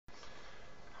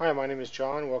Hi, my name is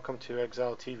John. Welcome to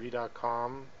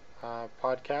ExileTV.com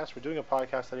podcast. We're doing a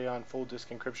podcast today on full disk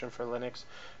encryption for Linux.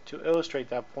 To illustrate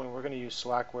that point, we're going to use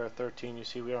Slackware 13. You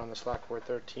see we are on the Slackware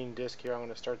 13 disk here. I'm going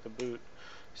to start the boot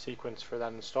sequence for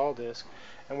that install disk.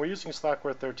 And we're using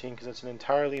Slackware 13 because it's an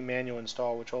entirely manual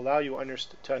install, which will allow you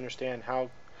to understand how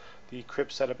the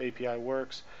crypt setup API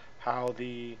works, how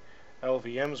the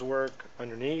LVMs work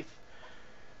underneath,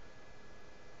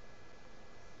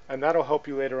 and that'll help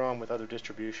you later on with other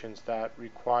distributions that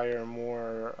require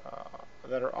more,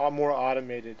 that are more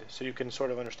automated, so you can sort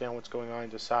of understand what's going on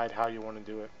and decide how you want to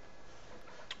do it.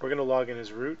 We're going to log in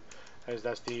as root, as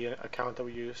that's the account that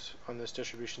we use on this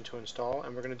distribution to install,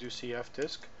 and we're going to do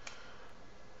cfdisk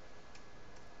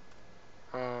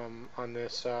on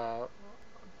this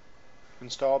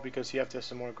install, because cfdisk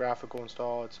is a more graphical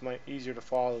install. It's easier to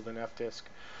follow than fdisk.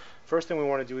 First thing we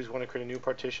want to do is we want to create a new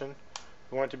partition.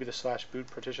 We want it to be the /boot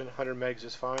partition. 100 megs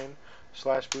is fine.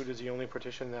 /boot is the only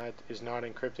partition that is not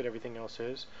encrypted. Everything else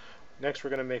is. Next,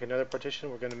 we're going to make another partition.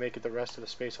 We're going to make it the rest of the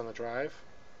space on the drive.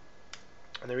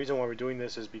 And the reason why we're doing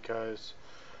this is because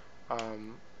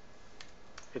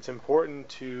it's important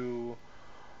to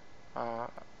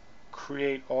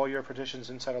create all your partitions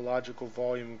inside a logical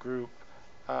volume group.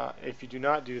 If you do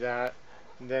not do that,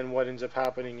 then what ends up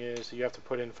happening is you have to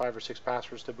put in 5 or 6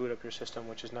 passwords to boot up your system,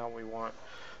 which is not what we want.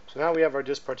 So now we have our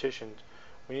disk partitioned.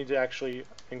 We need to actually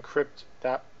encrypt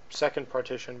that second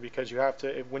partition, because you have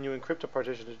to, when you encrypt a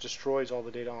partition, it destroys all the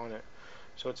data on it.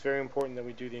 So it's very important that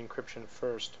we do the encryption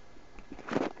first,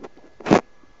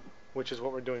 which is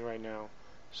what we're doing right now.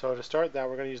 So to start that,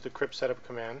 we're going to use the crypt setup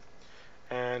command,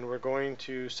 and we're going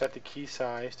to set the key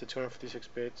size to 256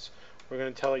 bits. We're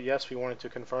going to tell it yes, we want it to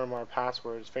confirm our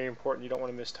password. It's very important. You don't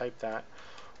want to mistype that.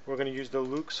 We're going to use the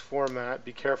Luke's format.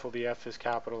 Be careful, the F is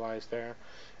capitalized there.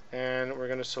 And we're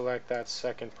going to select that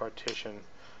second partition.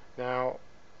 Now,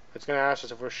 it's going to ask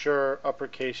us if we're sure,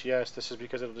 uppercase yes. This is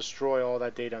because it'll destroy all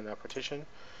that data on that partition.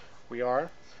 We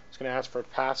are. It's going to ask for a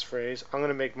passphrase. I'm going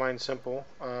to make mine simple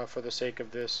for the sake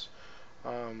of this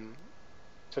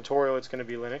tutorial. It's going to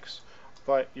be Linux.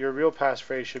 But your real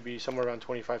passphrase should be somewhere around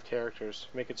 25 characters.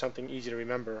 Make it something easy to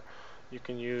remember. You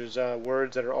can use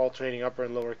words that are alternating upper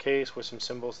and lower case with some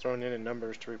symbols thrown in and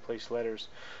numbers to replace letters.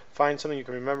 Find something you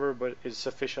can remember but is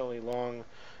sufficiently long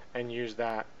and use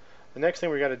that. The next thing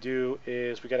we got to do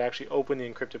is we got to actually open the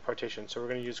encrypted partition. So we're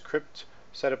going to use crypt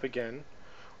setup again.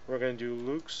 We're going to do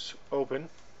Luke's open,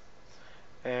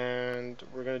 and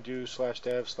we're going to do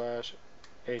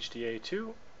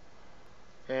 /dev/hda2,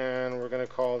 and we're going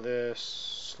to call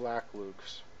this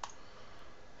 /Luke's.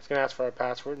 It's going to ask for our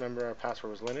password. Remember, our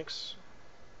password was Linux.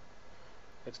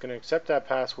 It's going to accept that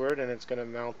password, and it's going to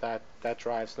mount that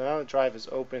drive. So now the drive is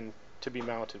open to be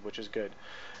mounted, which is good.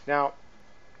 Now,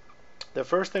 the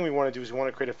first thing we want to do is we want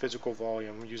to create a physical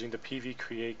volume using the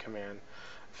pvcreate command.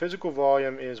 Physical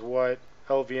volume is what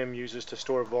LVM uses to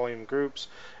store volume groups,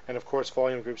 and of course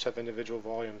volume groups have individual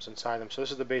volumes inside them. So this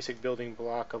is the basic building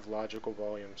block of logical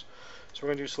volumes. So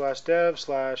we're going to do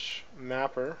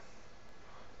 /dev/mapper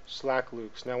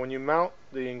 /Luke's. Now when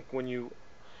you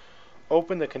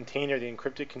open the container, the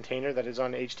encrypted container that is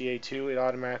on HDA2, it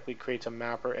automatically creates a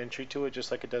mapper entry to it,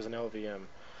 just like it does an LVM.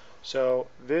 So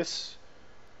this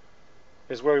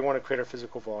is where we want to create our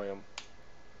physical volume.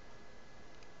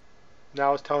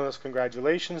 Now it's telling us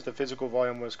congratulations, the physical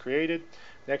volume was created.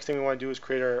 Next thing we want to do is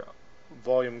create our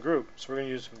volume group. So we're going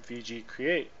to use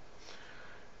vgcreate,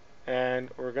 and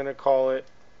we're going to call it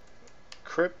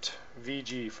crypt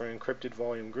vg for encrypted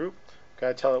volume group. Got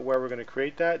to tell it where we're going to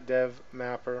create that. Dev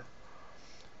mapper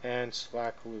and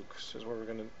 /Luke's is where we're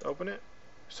going to open it.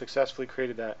 Successfully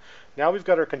created that. Now we've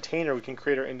got our container. We can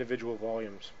create our individual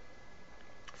volumes.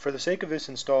 For the sake of this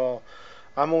install,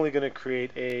 I'm only going to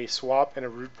create a swap and a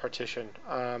root partition.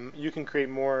 You can create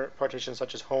more partitions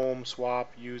such as home,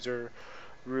 swap, user,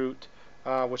 root,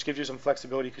 which gives you some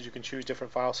flexibility because you can choose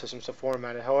different file systems to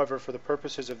format it. However, for the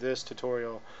purposes of this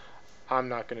tutorial, I'm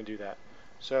not going to do that.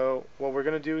 So what we're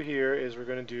going to do here is we're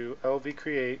going to do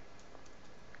lvcreate.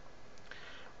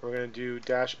 We're going to do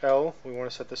 -L. We want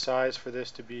to set the size for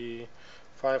this to be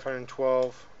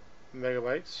 512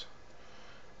 megabytes.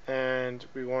 And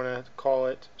we want to call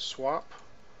it swap,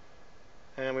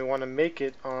 and we want to make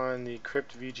it on the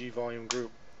crypt vg volume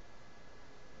group.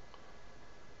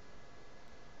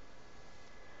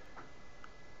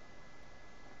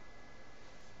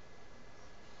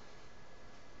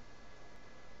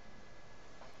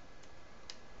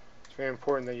 It's very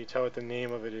important that you tell it the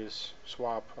name of it is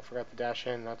swap. I forgot the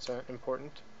 -N, that's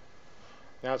important.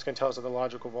 Now it's going to tell us that the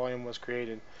logical volume was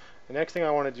created. The next thing I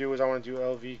want to do is I want to do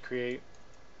lvcreate.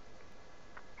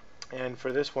 And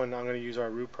for this one, I'm going to use our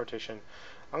root partition.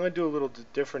 I'm going to do a little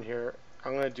different here.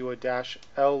 I'm going to do a -L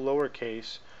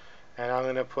lowercase, and I'm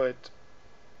going to put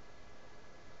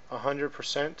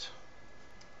 100%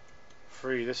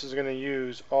 free. This is going to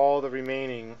use all the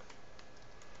remaining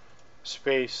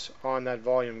space on that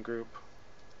volume group.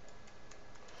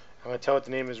 I'm going to tell it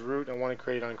the name is root. I want to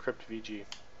create encrypt VG.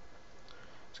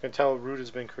 It's going to tell root has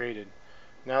been created.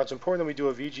 Now it's important that we do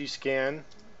a VG scan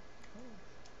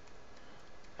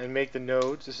and make the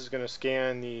nodes. This is going to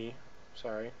scan the,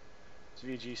 it's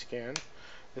VG scan.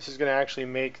 This is going to actually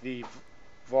make the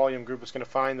volume group. It's going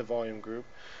to find the volume group.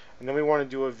 And then we want to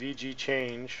do a VG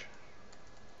change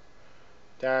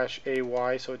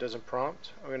 -AY so it doesn't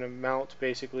prompt. I'm going to mount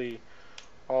basically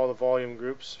all the volume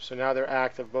groups. So now they're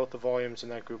active. Both the volumes in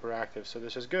that group are active. So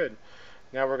this is good.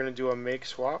 Now we're going to do a make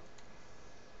swap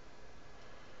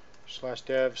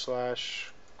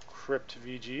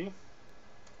 /dev/cryptVG.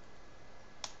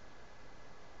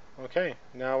 Okay,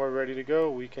 now we're ready to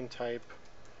go. We can type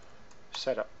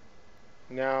setup.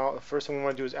 Now the first thing we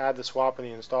want to do is add the swap in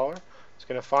the installer. It's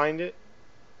going to find it,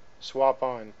 swap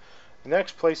on. The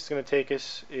next place it's going to take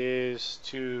us is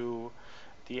to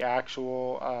the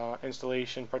actual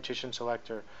installation partition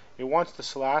selector. It wants the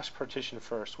 /partition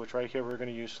first, which right here we're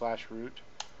going to use /root.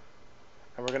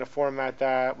 And we're going to format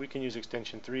that. We can use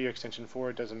extension 3 or extension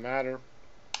 4, it doesn't matter.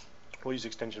 We'll use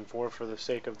extension 4 for the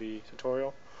sake of the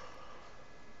tutorial.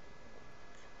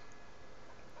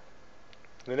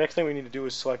 The next thing we need to do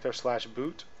is select our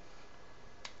 /boot.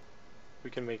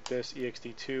 We can make this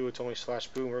ext2, it's only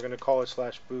 /boot, we're going to call it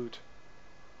 /boot.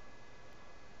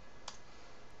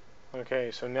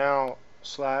 Okay, so now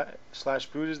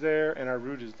 /boot is there and our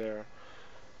root is there.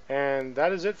 And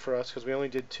that is it for us because we only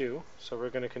did 2. So we're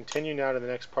going to continue now to the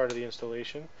next part of the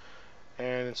installation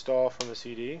and install from the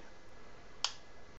CD.